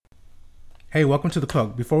Hey, welcome to The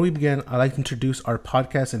Cloak. Before we begin, I'd like to introduce our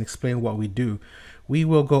podcast and explain what we do. We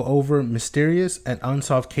will go over mysterious and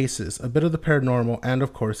unsolved cases, a bit of the paranormal, and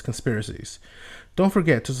of course, conspiracies. Don't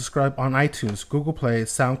forget to subscribe on iTunes, Google Play,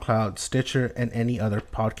 SoundCloud, Stitcher, and any other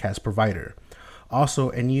podcast provider. Also,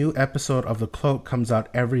 a new episode of The Cloak comes out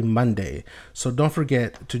every Monday, so don't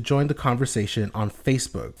forget to join the conversation on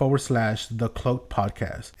Facebook /The Cloaked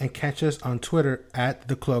Podcast and catch us on Twitter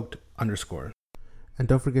 @TheCloaked_. And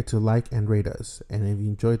don't forget to like and rate us. And if you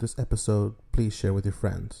enjoyed this episode, please share with your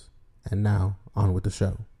friends. And now, on with the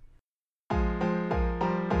show.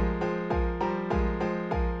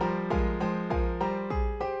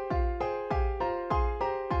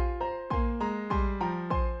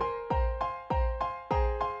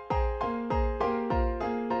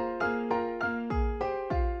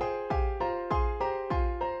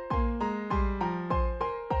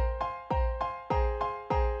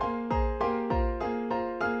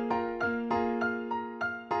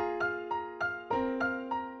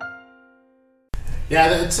 Yeah,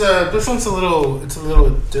 this one's a little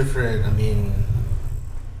different. I mean,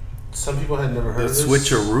 some people had never heard of this.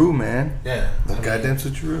 Switcheroo, man. Yeah, the goddamn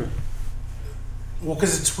switcheroo. Well,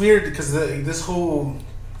 because it's weird because this whole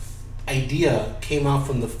idea came out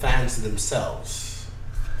from the fans themselves.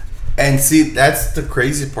 And see, that's the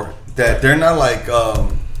crazy part. That they're not like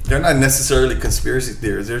they're not necessarily conspiracy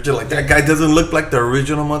theories. They're just like, that guy doesn't look like the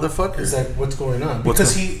original motherfucker. It's like, what's going on?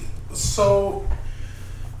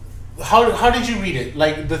 How did you read it?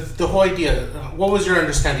 Like the whole idea. What was your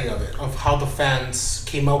understanding of it? Of how the fans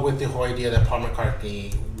came up with the whole idea that Paul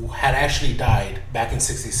McCartney had actually died back in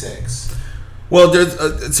 '66? Well,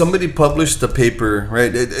 there's somebody published a paper,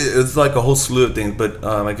 right? It's like a whole slew of things, but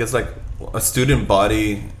I guess like a student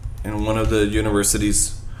body in one of the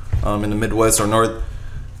universities in the Midwest or North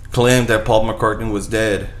claimed that Paul McCartney was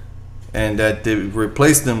dead, and that they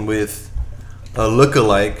replaced him with a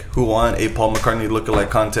lookalike who won a Paul McCartney lookalike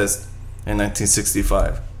contest in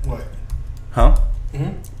 1965. What? Huh?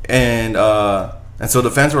 Mm-hmm. And so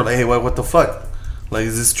the fans were like, "Hey, what the fuck? Like,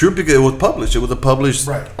 is this true?" Because it was published. It was a published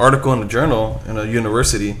article in a journal in a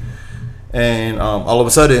university, and all of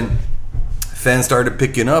a sudden, fans started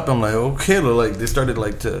picking up. I'm like, okay, like they started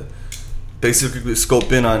like to basically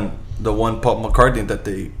scope in on the one Paul McCartney that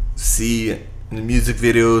they see in the music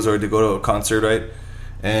videos or they go to a concert, right?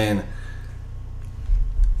 And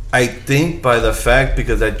I think by the fact,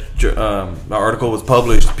 because that the article was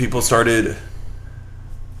published, people started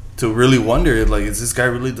to really wonder, like, is this guy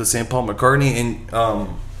really the same Paul McCartney? And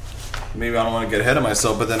maybe I don't want to get ahead of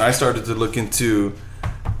myself, but then I started to look into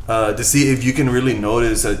to see if you can really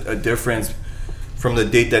notice a difference from the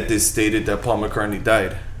date that they stated that Paul McCartney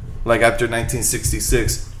died, like after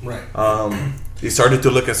 1966. Right. They started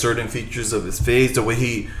to look at certain features of his face, the way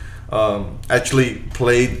he actually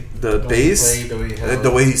played the bass,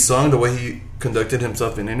 the way he sung, the way he conducted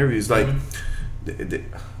himself in interviews. Like,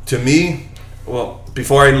 to me, well,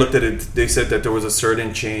 before I looked at it, they said that there was a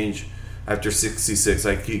certain change after 66.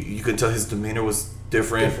 Like, you could tell his demeanor was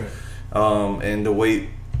different. And the way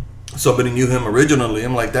somebody knew him originally,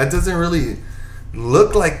 I'm like, that doesn't really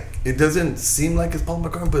look like, it doesn't seem like it's Paul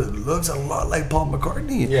McCartney, but it looks a lot like Paul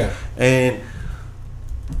McCartney. Yeah. And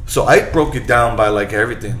so I broke it down by like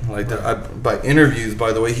everything, like by interviews,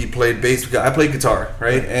 by the way he played bass. Because I played guitar,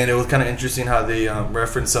 right? And it was kind of interesting how they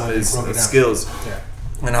referenced some of his skills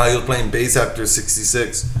and how he was playing bass after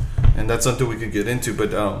 '66, and that's something we could get into.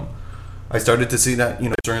 But I started to see that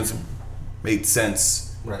insurance made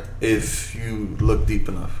sense, right, if you look deep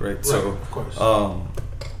enough, right? Right, So, of course.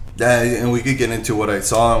 And we could get into what I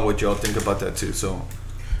saw and what y'all think about that too. So,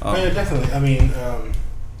 yeah, definitely. I mean.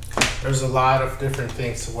 There's a lot of different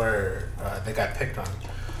things where they got picked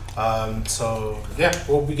on. So, yeah,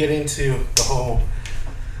 we'll be getting into the whole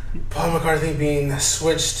Paul McCartney being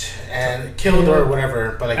switched and killed or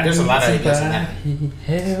whatever. But, like, there's a lot of ideas in that.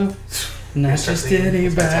 Help, not just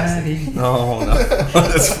anybody. No,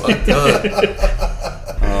 that's fucked up.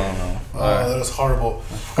 Oh, no. That was horrible.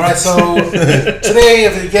 All right, so today,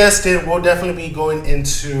 if you guessed it, we'll definitely be going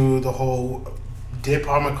into the whole... Did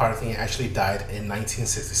Paul McCartney actually died in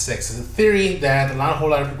 1966? It's a theory that a whole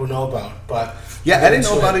lot of people know about, but I didn't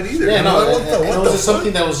know about it either. Yeah, no, it was just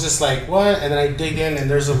something that was just like what, and then I dig in, and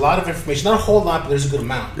there's a lot of information. Not a whole lot, but there's a good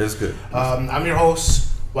amount. That's good. I'm your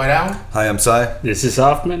host, White Owl. Hi, I'm Sai. This is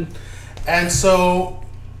Hoffman. And so,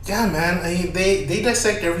 yeah, man. I mean, they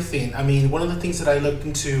dissect everything. I mean, one of the things that I looked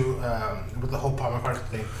into with the whole Paul McCartney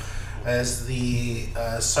thing is the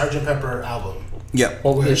Sgt. Pepper album. Yeah.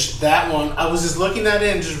 Which that one, I was just looking at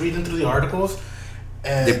it and just reading through the articles.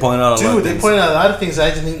 And they point out a lot of things. They pointed out a lot of things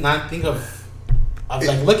I did not think of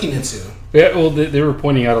like looking into. Yeah, well, they were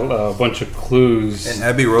pointing out a bunch of clues. And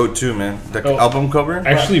Abbey Road too, man. The album cover.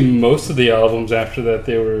 Actually, most of the albums after that,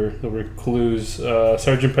 there were clues.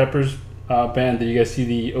 Sgt. Pepper's band. Did you guys see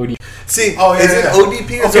the OD? See, is it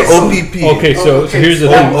ODP or OPP? Okay, so here's the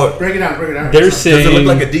thing. Break it down. They're saying, does it look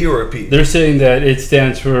like a D or a P? They're saying that it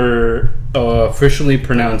stands for officially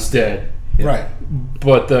pronounced dead. Yeah. Right.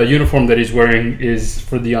 But the uniform that he's wearing is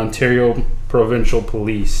for the Ontario Provincial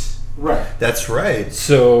Police. Right. That's right.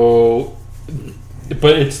 So,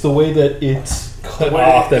 but it's the way that it's cut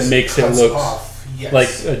off that makes it look like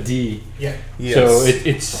a D. Yeah. Yes. So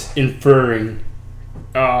it's inferring.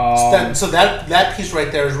 So that piece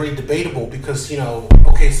right there is really debatable because so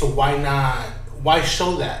why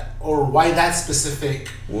show that or why that specific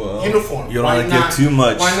uniform? You don't want to give too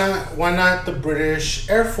much. Why not the British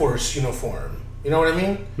Air Force uniform? You know what I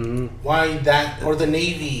mean? Mm-hmm. Why that or the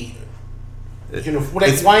Navy uniform?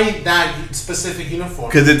 Why that specific uniform?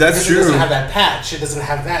 Because that's true. It doesn't have that patch. It doesn't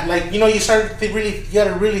have that. You got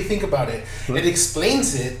to really think about it. Mm-hmm. It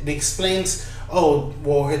explains it. It explains. Oh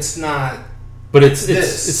well, it's not. But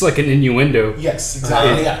it's like an innuendo. Yes,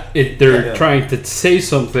 exactly. They're trying to say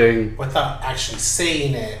something without actually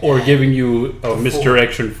saying it, or giving you a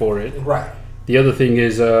misdirection for it. Right. The other thing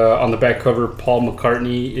is on the back cover, Paul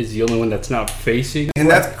McCartney is the only one that's not facing, and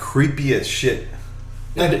that's creepy as shit.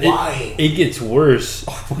 And why? It gets worse.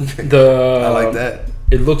 I like that.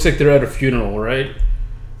 It looks like they're at a funeral, right?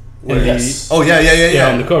 Yes.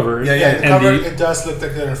 Yeah, on the cover. Yeah. The cover, it does look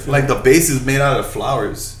like they're at a funeral. Like the base is made out of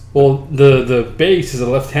flowers. Well, the bass is a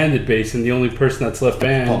left-handed bass, and the only person that's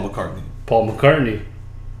left-handed... Paul McCartney.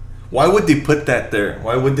 Why would they put that there?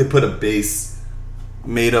 Why would they put a bass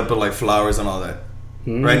made up of like flowers and all that?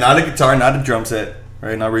 Mm-hmm. Right, not a guitar, not a drum set.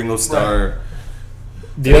 Right, not Ringo Starr. Right.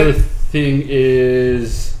 The other thing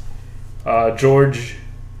is George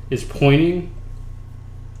is pointing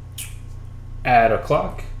at a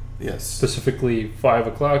clock. Yes. Specifically 5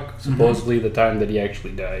 o'clock, supposedly the time that he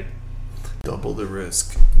actually died. Double the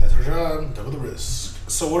risk. That's our job. Double the risk.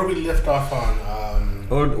 So what do we left off on?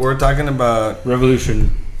 We're talking about Revolution.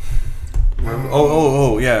 Yeah.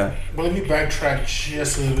 Well, let me backtrack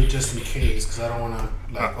just a little bit, just in case, because I don't want to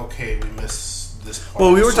we missed this part.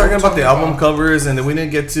 Well, we were talking about the album covers, and then we didn't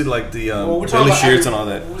get to like the Billy Shears and all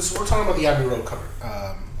that. We're talking about the Abbey Road cover,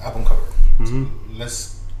 album cover. Mm-hmm. So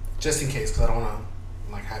let's just in case, because I don't want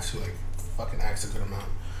to have to fucking ask a good amount.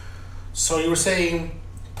 So you were saying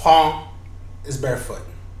Paul is barefoot,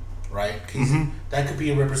 right? That could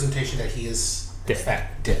be a representation that he is in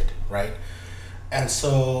fact dead, right? And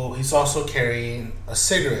so he's also carrying a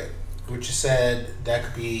cigarette, which you said that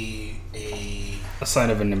could be a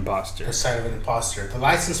sign of an imposter. A sign of an imposter. The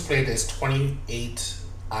license plate is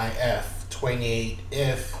 28IF, 28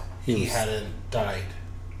 if he hadn't died,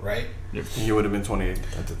 right? Yep. He would have been 28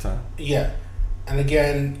 at the time. Yeah. And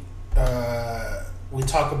again, we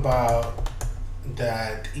talk about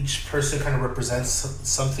that each person kind of represents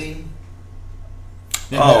something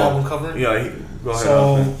in the album cover. Yeah, go ahead.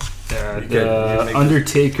 So, the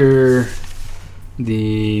Undertaker,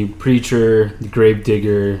 the Preacher, the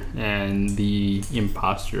Gravedigger, and the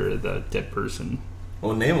Imposter, the dead person.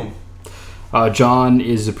 Well, name them. John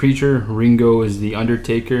is the Preacher, Ringo is the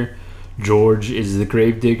Undertaker, George is the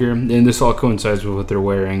Gravedigger, and this all coincides with what they're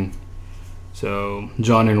wearing. So,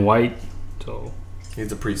 John in white, so...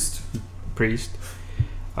 He's a priest.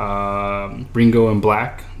 Ringo in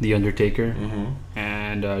black, the Undertaker,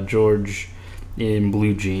 and George in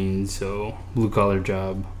blue jeans, so blue collar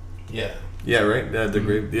job. Yeah, right. The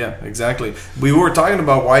grave. Yeah, exactly. We were talking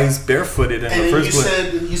about why he's barefooted in the first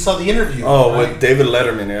place. And you saw the interview. Oh, right? With David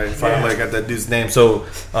Letterman. I finally got that dude's name. So,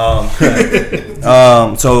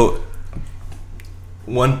 so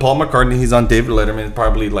when Paul McCartney, he's on David Letterman.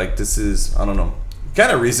 Probably this is kind of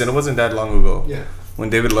recent. It wasn't that long ago. Yeah. When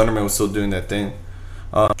David Letterman was still doing that thing.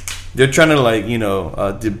 They're trying to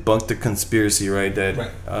debunk the conspiracy, right? That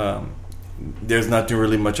there's nothing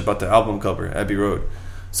really much about the album cover, Abbey Road.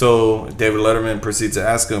 So David Letterman proceeds to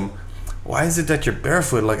ask him, "Why is it that you're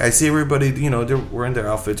barefoot? I see everybody, they're wearing their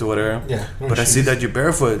outfits or whatever. Yeah, but I see that you're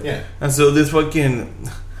barefoot." Yeah. And so this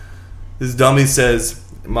dummy says,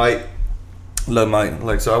 so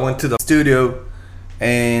I went to the studio,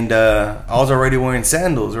 and I was already wearing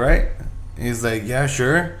sandals, right? And he's like, "Yeah,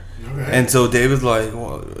 sure." Okay. And so David's like,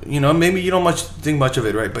 "Well, maybe you don't think much of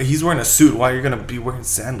it, right? But he's wearing a suit. Why are you gonna be wearing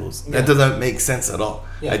sandals? Yeah. That doesn't make sense at all."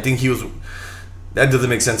 Yeah. I think that doesn't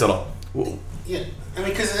make sense at all. Yeah,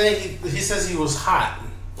 because he says he was hot,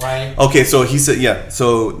 right? Okay, so he said,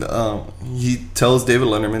 So he tells David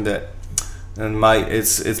Letterman that, and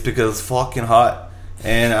it's because it's fucking hot,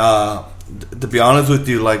 and to be honest with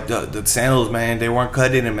you, like the sandals, man, they weren't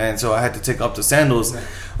cutting it, man. So I had to take off the sandals. Right.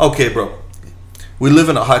 Okay, bro. We live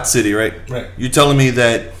in a hot city, right? Right. You're telling me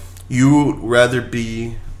that you would rather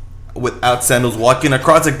be without sandals walking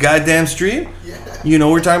across a goddamn street? Yeah. You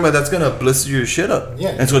know, we're talking about that's gonna blister your shit up.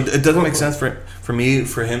 Yeah. And so it doesn't make sense for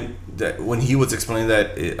him that when he was explaining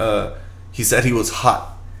that he said he was hot.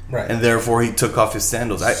 Right. And therefore he took off his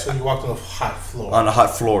sandals. So he walked on a hot floor. On a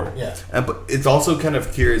hot floor. Yeah. But it's also kind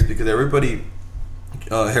of curious because everybody,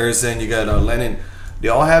 Harrison, you got Lennon, they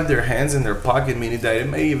all have their hands in their pocket, meaning that it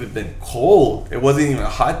may have been cold. It wasn't even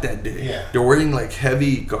hot that day. Yeah. They're wearing like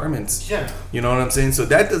heavy garments. Yeah. You know what I'm saying? So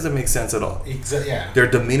that doesn't make sense at all. Exactly. Yeah. Their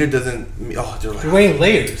demeanor doesn't. Oh, they're wearing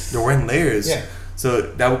layers. They're wearing layers. Yeah. So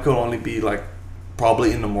that could only be like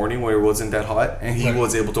probably in the morning where it wasn't that hot, and he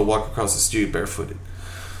was able to walk across the street barefooted.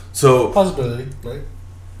 So possibility, right?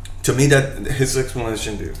 To me, that his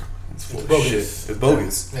explanation, dude, it's full of shit. It's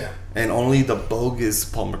bogus. Yeah. And only the bogus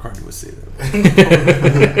Paul McCartney would say that.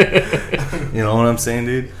 You know what I'm saying,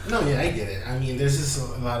 dude? No, yeah, I get it. I mean, there's just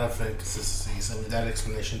a lot of inconsistencies. I mean, that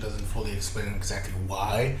explanation doesn't fully explain exactly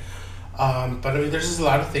why. But I mean, there's just a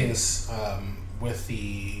lot of things with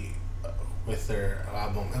their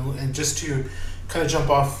album, and just to kind of jump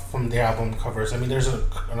off from the album covers. I mean, there's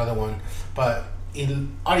another one, but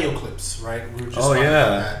in audio clips, right? We were just talking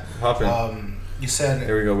about that. You said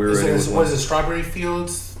here we go. What is it? Strawberry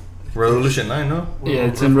Fields. Revolution 9, no? Yeah,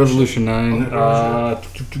 it's in Revolution 9.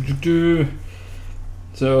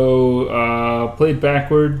 So played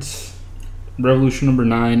backwards. Revolution number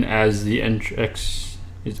 9 as the X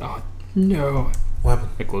is. Oh no! What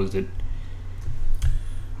happened? I closed it.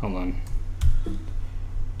 Hold on.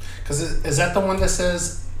 Because is that the one that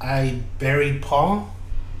says I buried Paul?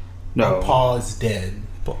 No, or Paul is dead.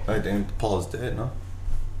 I think Paul is dead. No.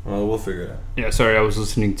 Well, we'll figure it out. Yeah, sorry, I was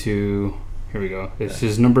listening to. Here we go. This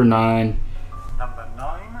is number 9. Number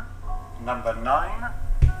 9. Number 9.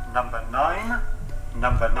 Number 9.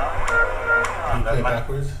 Number 9. Can you play it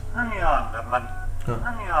backwards? Turn me on,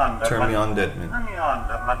 dead man.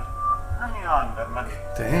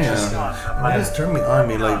 Damn. Why does turn me on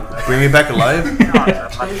mean? Like, bring me back alive?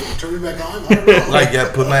 Turn me back on? I don't know. Like,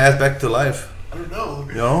 yeah, put my ass back to life. I don't know.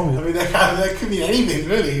 You know? I mean, that could be anything,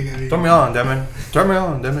 really. I mean, turn me on, damn it. Turn me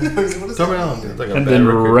on, damn it. Turn me on. Like and then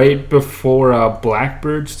right before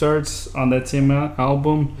Blackbird starts on that same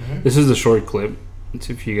album, this is a short clip. Let's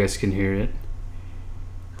see if you guys can hear it.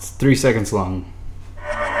 It's 3 seconds long.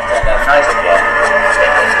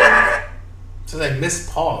 So I miss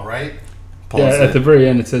Paul, right? Paul's dead. At the very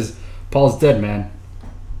end it says, Paul's dead, man.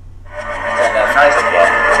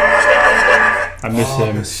 I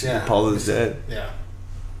miss him. Yeah. Paul is dead. Yeah.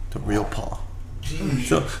 The real Paul.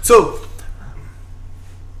 Jeez. So,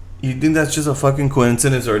 you think that's just a fucking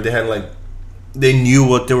coincidence, or they knew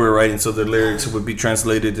what they were writing, so the lyrics would be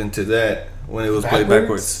translated into that when it was played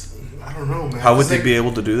backwards? I don't know, man. How would they be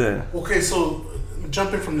able to do that? Okay, so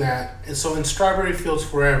jumping from that, and so in Strawberry Fields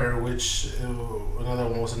Forever, which another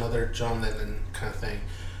one was another John Lennon kind of thing,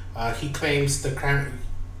 he claims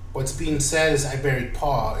what's being said is I buried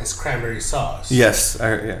Paul is cranberry sauce. Yes,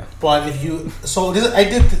 yeah. But if you I'm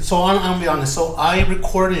gonna be honest. So I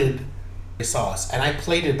recorded sauce and I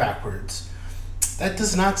played it backwards. That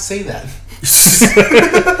does not say that.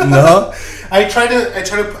 No. I try to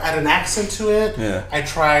add an accent to it. Yeah. I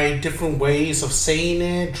try different ways of saying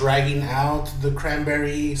it, dragging out the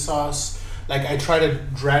cranberry sauce. Like I try to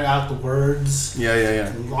drag out the words.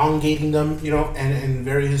 Yeah. Elongating them, and in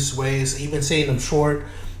various ways, even saying them short.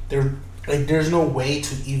 There's no way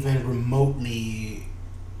to even remotely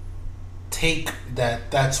take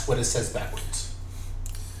that. That's what it says backwards.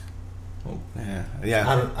 Oh, yeah.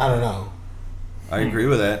 I don't know. I agree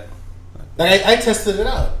with that. Like I tested it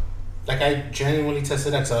out. Like I genuinely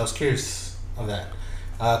tested it out because I was curious of that.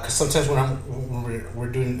 Because sometimes when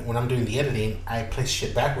I'm doing the editing, I play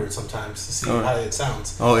shit backwards sometimes to see how it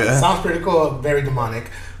sounds. Oh yeah, it sounds pretty cool, very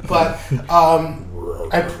demonic, but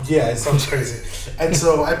it sounds crazy. And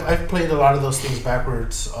so I've played a lot of those things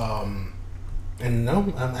backwards, and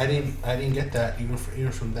no, I didn't get that even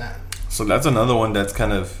from that. So that's another one that's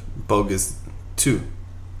kind of bogus too.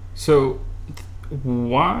 So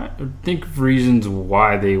think of reasons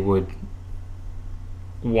why they would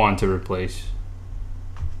want to replace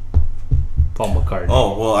Paul McCartney.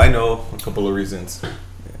 Oh, well, I know a couple of reasons.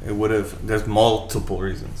 There's multiple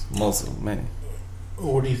reasons. Many.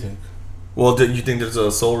 What do you think? Well, do you think there's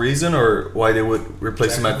a sole reason or why they would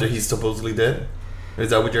replace him after he's supposedly dead? Is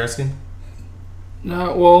that what you're asking?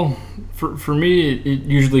 No, well, for me, it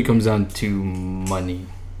usually comes down to money.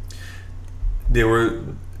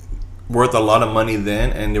 worth a lot of money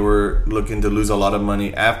then, and they were looking to lose a lot of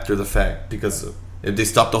money after the fact, because if they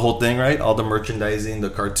stopped the whole thing, right, all the merchandising, the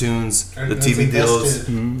cartoons, the TV deals,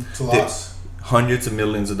 to loss. hundreds of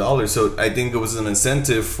millions of dollars. So I think it was an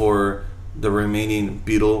incentive for the remaining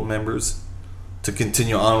Beatle members to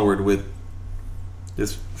continue onward with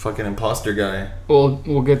this fucking imposter guy. Well,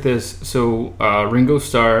 we'll get this. So Ringo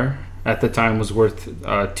Starr at the time was worth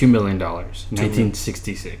 $2 million in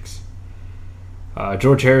 1966.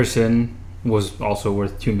 George Harrison was also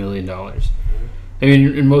worth $2 million. I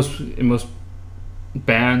mean, in most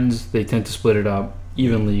bands, they tend to split it up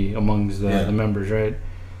evenly amongst the members, right?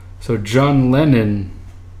 So John Lennon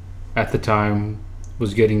at the time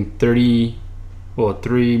was getting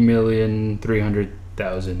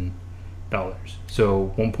 $3,300,000.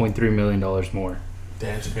 So $1.3 million more.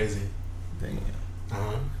 That's crazy. Dang it.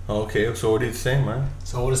 Uh-huh. Okay, so what are you saying, man?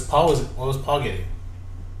 So what was Paul getting?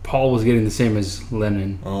 Paul was getting the same as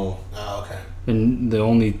Lennon. Oh, okay. And the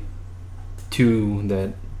only two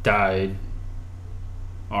that died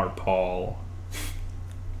are Paul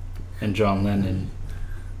and John Lennon.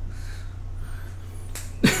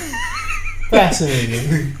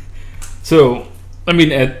 Fascinating. So, I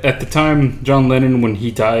mean, at the time, John Lennon, when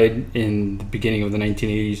he died in the beginning of the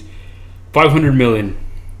 1980s, $500 million.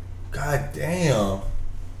 God damn.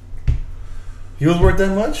 He was worth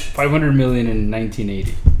that much? $500 million in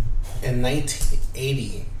 1980. In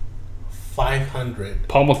 1980, 500.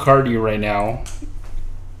 Paul McCartney right now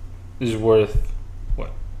is worth,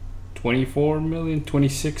 what, 24 million?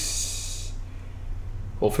 26?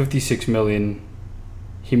 Well, 56 million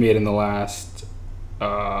he made in the last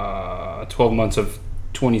 12 months of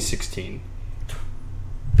 2016.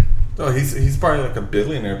 Oh, he's probably like a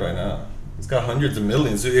billionaire by now. He's got hundreds of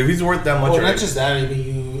millions. So if he's worth that much, well, not just that. I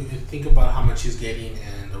mean, you think about how much he's getting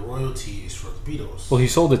and the royalties for the Beatles. Well, he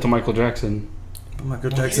sold it to Michael Jackson. But Michael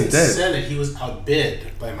He Jackson didn't dead. sell it. He was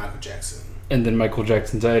outbid by Michael Jackson. And then Michael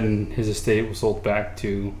Jackson died, and his estate was sold back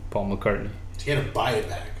to Paul McCartney. He had to buy it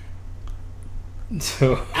back.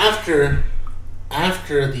 So After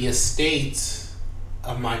the estate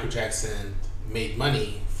of Michael Jackson made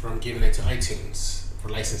money from giving it to iTunes for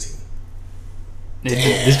licensing.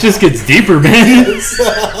 this just gets deeper, man.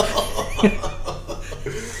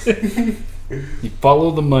 You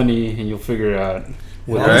follow the money, and you'll figure out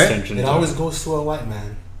what the intentions It are. always goes to a white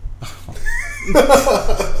man.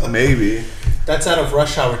 Maybe. That's out of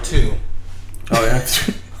Rush Hour 2. Oh, yeah.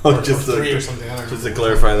 Or just 3 or something. I don't just know. to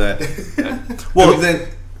clarify that. Well, then,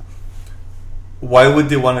 why would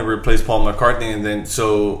they want to replace Paul McCartney? And then,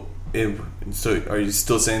 so are you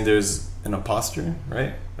still saying there's an imposter,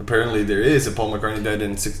 right? Apparently there is. And Paul McCartney died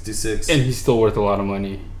in 66. And he's still worth a lot of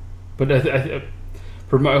money. But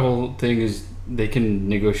for my whole thing is they can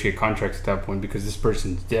negotiate contracts at that point because this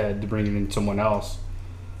person's dead. They're bringing in someone else.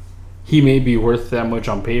 He may be worth that much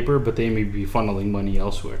on paper, but they may be funneling money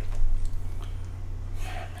elsewhere.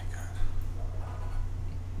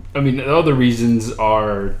 I mean, the other reasons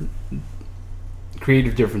are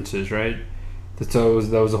creative differences, right? That was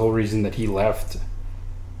the whole reason that he left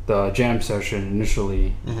the jam session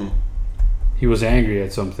initially. Mm-hmm. He was angry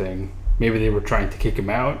at something. Maybe they were trying to kick him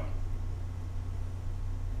out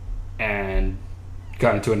and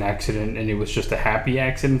got into an accident, and it was just a happy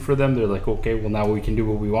accident for them. They're like, okay, well, now we can do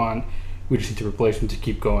what we want. We just need to replace him to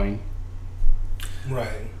keep going.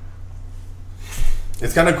 Right.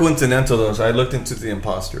 It's kind of coincidental though. So I looked into the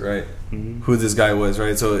imposter, right? Mm-hmm. Who this guy was,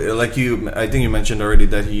 right? So like I think you mentioned already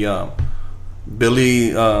that he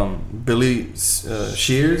Billy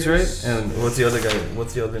Shears, right? And what's the other guy?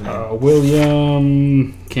 What's the other name?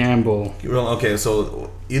 William Campbell. Well, okay, so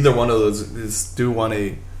either one of those do want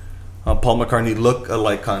a Paul McCartney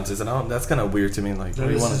look-alike contest, and that's kind of weird to me. Like,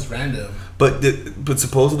 This is random. But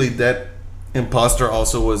supposedly that imposter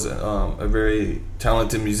also was a very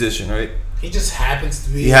talented musician, right? He just happens to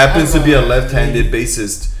be. He happens to be a left-handed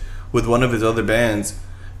bassist with one of his other bands,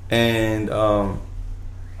 and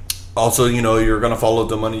also, you know, you're gonna follow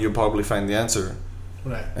the money, you'll probably find the answer.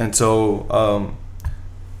 Right. And so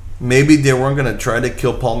maybe they weren't gonna try to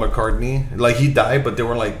kill Paul McCartney. Like, he died, but they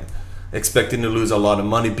were like expecting to lose a lot of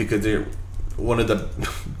money because they're one of the.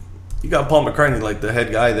 You got Paul McCartney, like the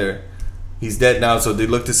head guy there. He's dead now, so they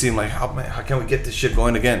look to see him like, how can we get this shit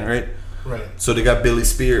going again, right? Right. So they got Billy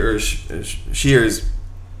Shears,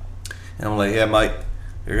 and I'm like, yeah, Mike,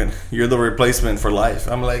 you're the replacement for life.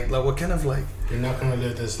 I'm like, what kind of like? You're not gonna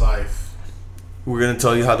live this life. We're gonna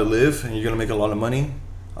tell you how to live, and you're gonna make a lot of money.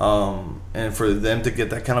 And for them to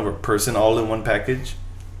get that kind of a person all in one package,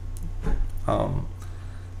 I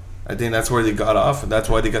think that's where they got off. That's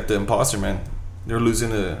why they got the imposter, man. They're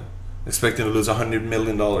expecting to lose $100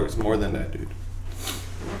 million more than that, dude.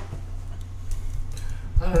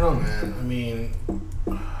 I don't know, man. I mean,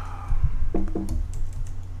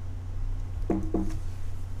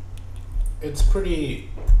 it's pretty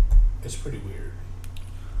weird.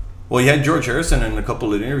 Well, you had George Harrison in a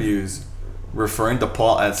couple of interviews referring to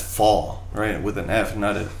Paul as Fall, right, with an F,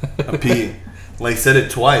 not a P. Like, said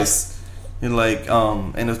it twice, and like,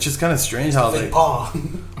 and it's just kind of strange how like Paul,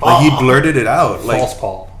 like he blurted it out, like False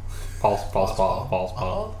Paul.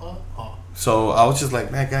 So I was just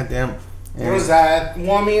like, man, goddamn. There was that.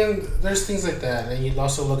 Well, I mean, there's things like that, and you'd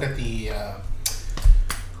also look at the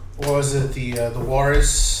what was it, the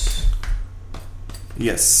Walrus?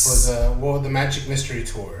 Yes. For the Magic Mystery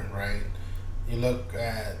Tour, right? You look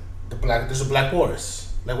at there's a Black Walrus.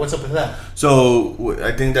 Like, what's up with that? So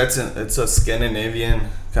I think it's a Scandinavian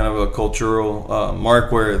kind of a cultural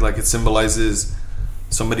mark where like it symbolizes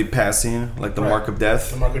somebody passing, like the mark of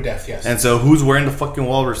death. The mark of death, yes. And so who's wearing the fucking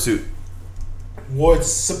walrus suit? Well,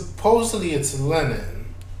 supposedly it's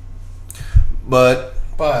Lenin, but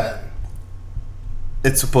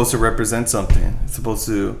it's supposed to represent something. It's supposed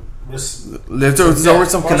to. There's always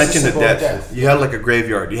some connection to death. You have like a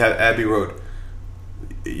graveyard. You have Abbey Road.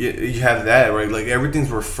 You have that, right? Like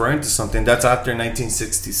everything's referring to something. That's after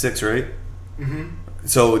 1966, right? Mm-hmm.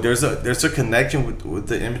 So there's a connection with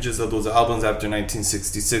the images of those albums after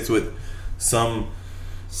 1966 with some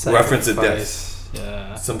reference to death.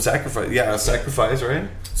 Yeah. Some sacrifice. Yeah, a sacrifice, right?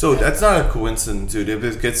 So that's not a coincidence, dude. If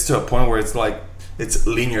it gets to a point where it's like it's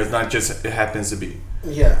linear, it's not just it happens to be.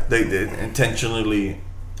 Yeah. They intentionally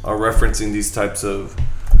are referencing these types of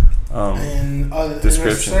description.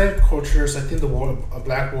 In certain cultures, I think a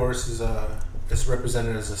black walrus is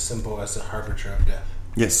represented as a symbol, as a harbinger of death.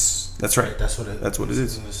 Yes, that's right. That's what it is. That's what it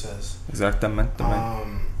says. Exactamente.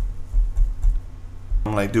 I'm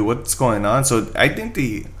like, dude, what's going on? So I think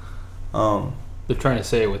they're trying to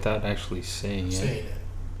say it without actually saying it.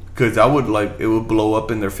 Because it would blow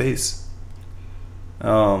up in their face.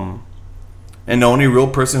 And the only real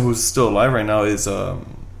person who's still alive right now is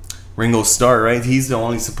Ringo Starr, right? He's the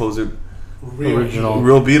only supposed original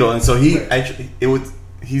real Beatle, and so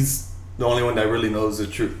he's the only one that really knows the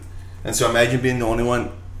truth. And so imagine being the only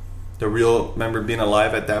one, the real member being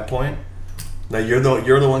alive at that point. Like you're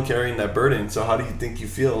the one carrying that burden. So how do you think you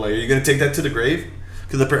feel? Like, are you gonna take that to the grave?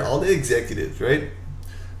 Because all the executives, right?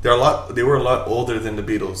 They were a lot older than the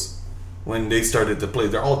Beatles when they started to play.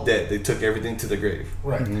 They're all dead. They took everything to the grave.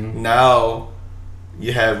 Right. Mm-hmm. Now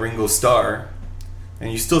you have Ringo Starr,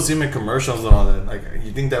 and you still see him in commercials and all that. Like,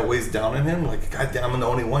 you think that weighs down on him? Like, goddamn, I'm the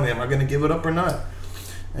only one. Am I gonna give it up or not?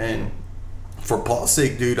 And for Paul's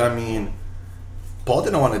sake, dude, I mean, Paul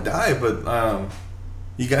didn't want to die, but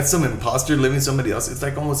you got some imposter living somebody else. It's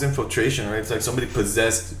like almost infiltration, right? It's like somebody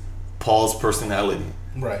possessed Paul's personality,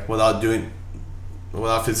 right? Without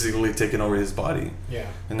physically taking over his body. Yeah.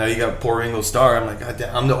 And now you got poor Ringo Starr. I'm like,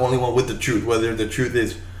 goddamn, I'm the only one with the truth. Whether the truth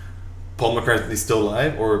is Paul McCartney's still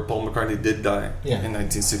alive or Paul McCartney did die in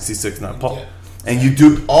 1966, not Paul. Yeah. And you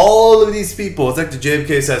duped all of these people. It's like the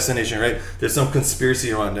JFK assassination, right? There's some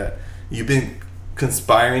conspiracy around that. You've been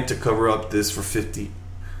conspiring to cover up this for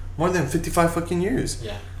more than 55 fucking years.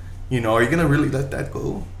 Yeah. You know, are you gonna really let that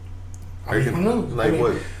go? Are you gonna, like,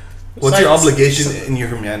 what? What's your obligation in your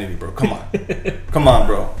humanity, bro? Come on. Come on,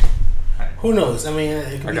 bro. Who knows? I mean,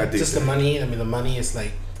 it could be just the money. I mean, the money is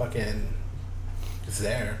like fucking. It's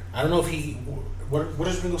there. I don't know if he. What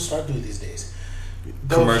does Ringo Starr do these days?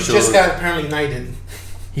 Commercial. He just got apparently knighted.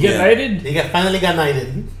 He got knighted? He finally got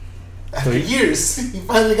knighted. After years, he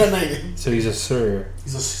finally got knighted. So he's a sir.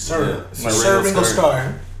 He's a sir. Yeah. Sir Ringo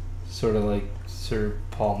Starr. Sort of like Sir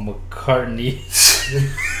Paul McCartney.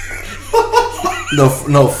 No,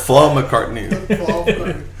 Paul McCartney.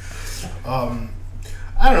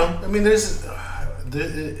 I don't know. I mean, it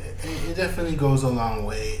definitely goes a long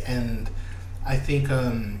way, and I think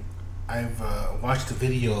I've watched a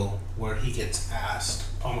video where he gets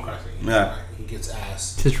asked, Paul McCartney. Yeah. Right? He gets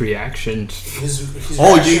asked. His reaction. His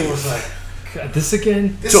reaction was like, God, this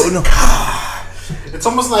again? It's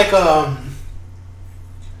almost like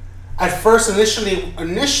at first,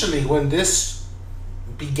 initially when this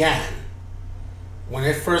began, when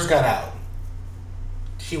it first got out,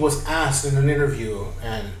 he was asked in an interview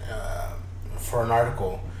and for an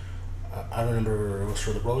article. I don't remember, it was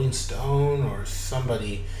for the Rolling Stone or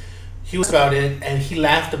somebody. He was about it, and he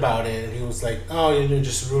laughed about it, and he was like, "Oh,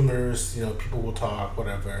 just rumors. People will talk,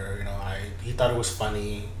 whatever." He thought it was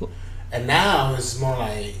funny, and now it's more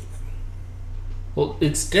like, well,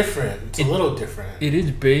 it's different. It's a little different. It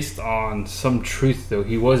is based on some truth, though.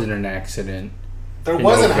 He was in an accident. There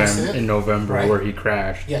was an accident in November, right, where he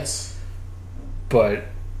crashed. Yes, but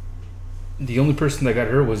the only person that got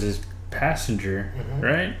hurt was his passenger,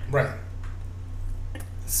 right? Right.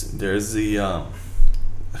 there's the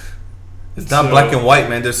it's not black and white,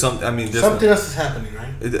 man. There's some. I mean, there's something else is happening,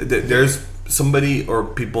 right? There's somebody or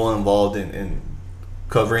people involved in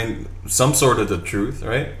covering some sort of the truth,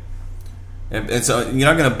 right? And so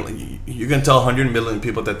you're gonna tell 100 million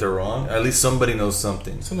people that they're wrong. At least somebody knows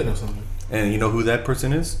something. Somebody knows something. And you know who that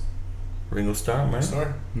person is? Ringo Starr, right?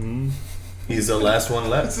 Mm-hmm. He's the last one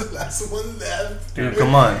left. He's the last one left. Dude,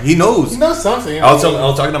 come on. He knows. He knows something. I was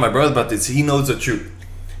talking to my brother about this. He knows the truth.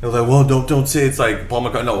 He was like, well, don't say it's like Paul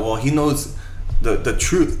McCartney. No, well, he knows the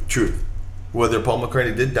truth. Whether Paul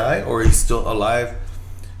McCartney did die or he's still alive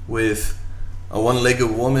with a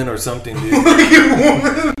one-legged woman or something, dude. One-legged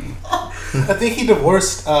woman? I think he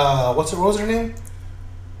divorced, what was her name?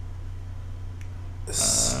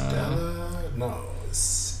 Stella? No.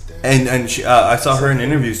 And she, I saw her in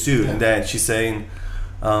interviews too, and that she's saying,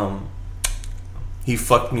 he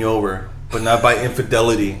fucked me over, but not by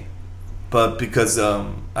infidelity, but because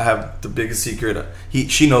I have the biggest secret.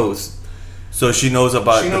 She knows, so she knows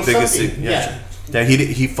about the biggest secret. Yeah, that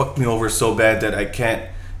he fucked me over so bad that I can't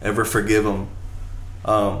ever forgive him.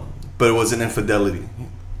 But it was an infidelity.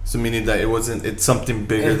 So meaning that it's something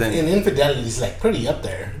bigger than... And infidelity is like pretty up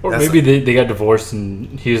there. Or maybe they got divorced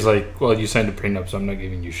and he was like, well, you signed a prenup, so I'm not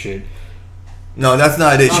giving you shit. No, that's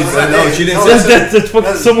not it. She didn't say... That's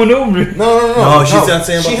fucking someone over. No, she's not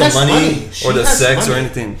saying about the money or the sex or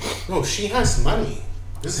anything. No, she has money.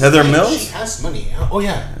 Heather Mills? She has money. Oh,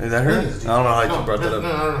 yeah. Is that her? I don't know how you brought that up.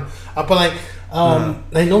 No. But like...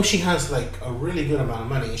 I know she has like a really good amount of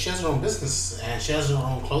money. She has her own business and she has her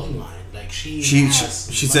own clothing line. Like she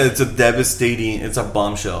said it's a devastating. It's a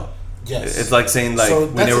bombshell. Yes, it's like saying like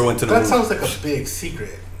we never went to the moon. That sounds like a big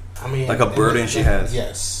secret. I mean, like a burden she has.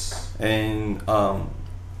 Yes, and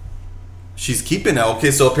she's keeping it.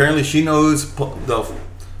 Okay, so apparently she knows Paul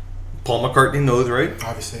McCartney knows, right?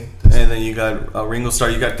 Obviously. And then you got Ringo Starr.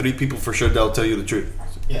 You got 3 people for sure that'll tell you the truth.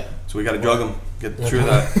 Yeah. So we got to drug them. Get the truth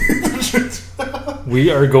out. We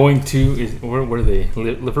are going to... Where are they?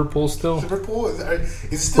 Liverpool still? Liverpool? Is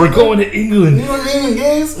it still We're going to England. You know what I mean,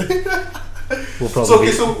 guys? We'll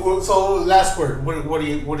probably so last word. What do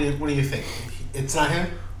you think? It's not him?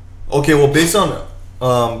 Okay, well, based on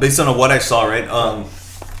what I saw, right?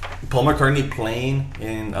 Paul McCartney playing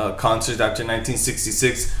in concerts after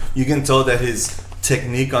 1966, you can tell that his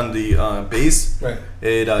technique on the bass, right,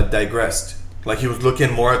 it digressed. Like he was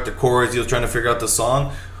looking more at the chords. He was trying to figure out the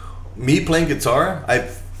song. Me playing guitar,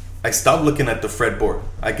 I stopped looking at the fretboard.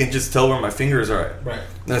 I can just tell where my fingers are at. Right.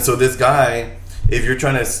 And so this guy, if you're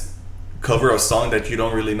trying to cover a song that you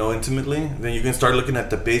don't really know intimately, then you can start looking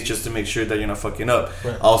at the bass just to make sure that you're not fucking up.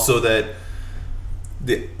 Right. Also that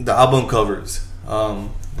the album covers.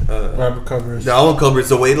 Robert covers. The album covers,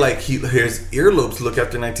 the way like his earlobes look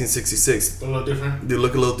after 1966. A little different. They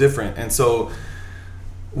look a little different, and so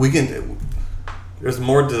we can. There's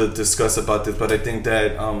more to discuss about this, but I think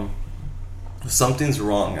that something's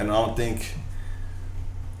wrong, and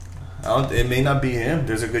it may not be him.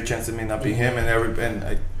 There's a good chance it may not be him,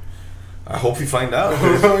 and I hope we find out.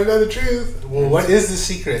 We know the truth. Well, what is the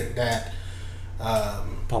secret that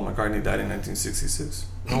Paul McCartney died in 1966?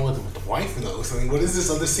 No, with the wife though. So what is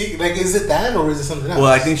this other secret? Like, is it that or is it something else?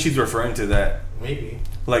 Well, I think she's referring to that. Maybe.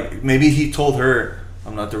 Like maybe he told her,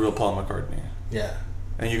 "I'm not the real Paul McCartney." Yeah.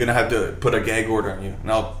 And you're gonna have to put a gag order on you,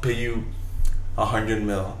 and I'll pay you $100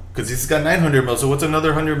 million because he's got $900 million. So what's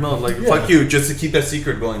another $100 million? Like fuck you, just to keep that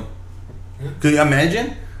secret going. Yeah. Could you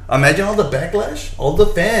imagine? Imagine all the backlash, all the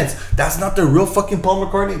fans. That's not the real fucking Paul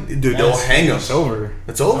McCartney, dude. They'll hang him. It's over.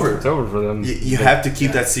 It's over. It's over for them. You have to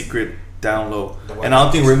keep that secret down low, and I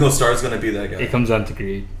don't think Ringo Starr is gonna be that guy. It comes down to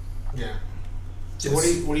greed. Yeah. So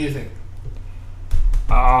yes. What do you think?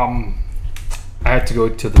 I had to go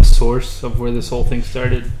to the source of where this whole thing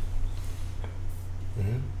started.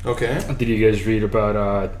 Mm-hmm. Okay. Did you guys read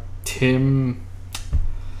about Tim?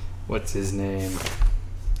 What's his name?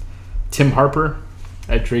 Tim Harper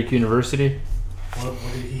at Drake University. What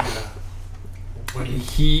did he?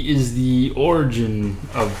 He is the origin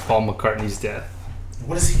of Paul McCartney's death.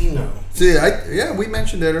 What does he know? See, we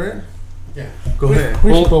mentioned that, right? Yeah. Go ahead.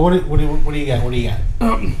 Well, what do you got? What do you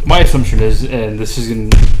got? My assumption is, and this is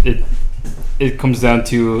it comes down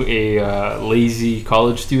to a lazy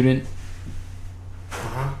college student,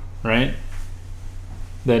 right?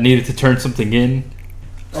 That needed to turn something in.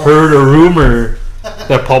 Heard a rumor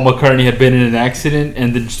that Paul McCartney had been in an accident,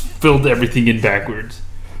 and then just filled everything in backwards.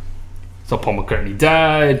 So Paul McCartney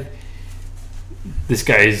died. This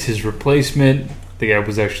guy is his replacement. The guy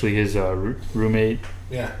was actually his roommate.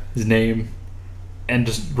 Yeah. His name. And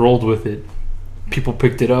just rolled with it. People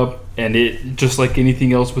picked it up, and it, just like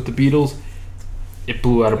anything else with the Beatles, it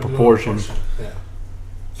blew out of proportion. Yeah.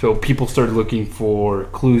 So people started looking for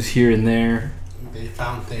clues here and there. They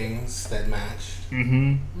found things that matched.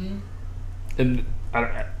 Mm-hmm. And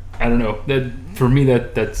I don't know. That for me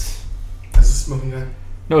that's That's a smoking gun.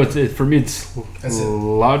 no. It's for me it's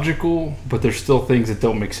logical, but there's still things that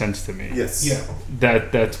don't make sense to me. Yes. Yeah.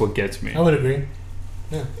 That's what gets me. I would agree.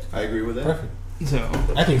 Yeah. I agree with that. Perfect. So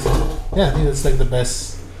I think so. Yeah, I think that's like the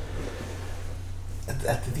best.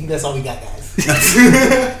 I think that's all we got,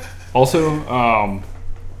 guys. also,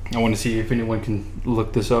 I want to see if anyone can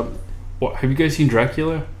look this up. What, have you guys seen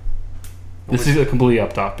Dracula? This is a completely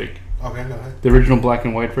off topic. Okay, go ahead. The original black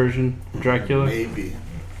and white version of Dracula. Maybe.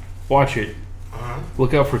 Watch it.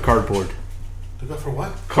 Look out for cardboard. Look out for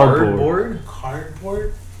what? Cardboard.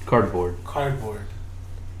 Cardboard? Cardboard. Cardboard.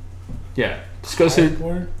 Yeah. Discuss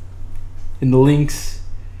Cardboard? it in the links,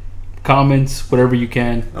 comments, whatever you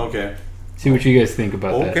can. Okay. See what you guys think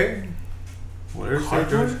about that. Okay. What is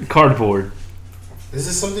Cardboard? Cardboard. Is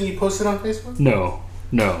this something you posted on Facebook?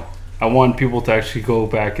 No. I want people to actually go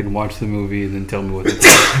back and watch the movie and then tell me what they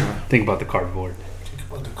think about the cardboard. Think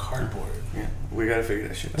about the cardboard. Yeah, we gotta figure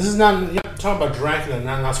that shit out. This is not. You're talking about Dracula,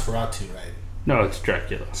 not Nosferatu, right? No, it's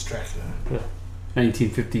Dracula. It's Dracula.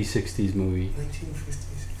 1950s, 60s movie. 1950s.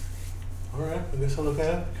 Alright, I guess I'll look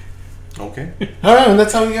at it. Okay. Alright, and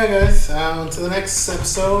that's all we got, guys. Until the next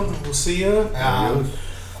episode, we'll see you.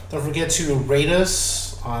 Don't forget to rate us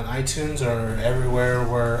on iTunes or everywhere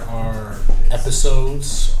where our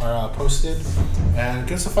episodes are posted, and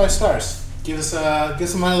give us a 5 stars. Give us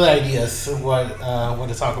some other ideas of what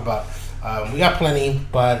to talk about. We got plenty,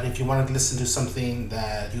 but if you want to listen to something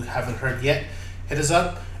that you haven't heard yet, hit us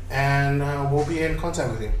up, and we'll be in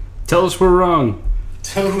contact with you. Tell us we're wrong.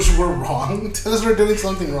 Tell us we're wrong. Tell us we're doing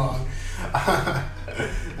something wrong.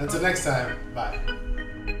 Until next time, bye.